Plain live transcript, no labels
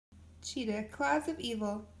Cheetah, Claws of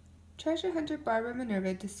Evil. Treasure hunter Barbara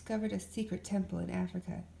Minerva discovered a secret temple in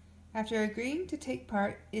Africa. After agreeing to take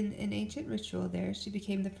part in an ancient ritual there, she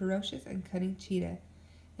became the ferocious and cunning Cheetah.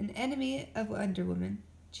 An enemy of Wonder Woman,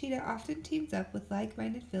 Cheetah often teams up with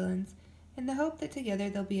like-minded villains in the hope that together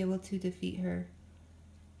they'll be able to defeat her.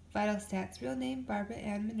 Vital stats: real name Barbara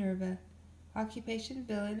Ann Minerva. Occupation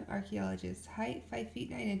villain, archaeologist. Height 5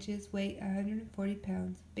 feet 9 inches, weight 140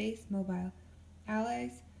 pounds. Base mobile.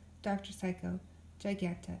 Allies Dr. Psycho,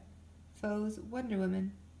 Giganta. Foes Wonder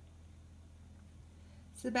Woman.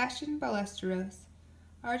 Sebastian Ballesteros.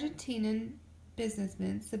 Argentinian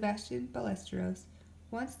businessman Sebastian Ballesteros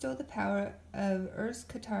once stole the power of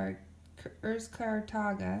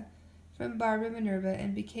Cartaga from Barbara Minerva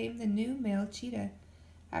and became the new male Cheetah.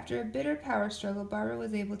 After a bitter power struggle, Barbara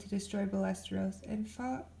was able to destroy Ballesteros and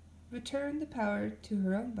return the power to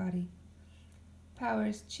her own body.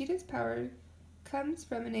 Powers. Cheetah's power comes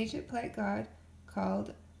from an ancient plant god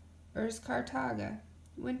called Cartaga.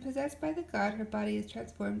 When possessed by the god, her body is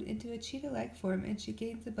transformed into a cheetah-like form and she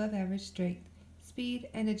gains above-average strength, speed,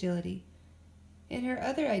 and agility. In her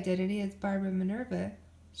other identity as Barbara Minerva,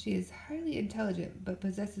 she is highly intelligent but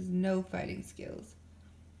possesses no fighting skills.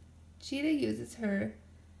 Cheetah uses her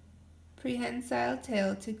prehensile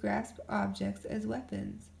tail to grasp objects as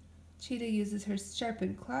weapons. Cheetah uses her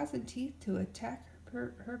sharpened claws and teeth to attack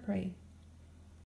her prey.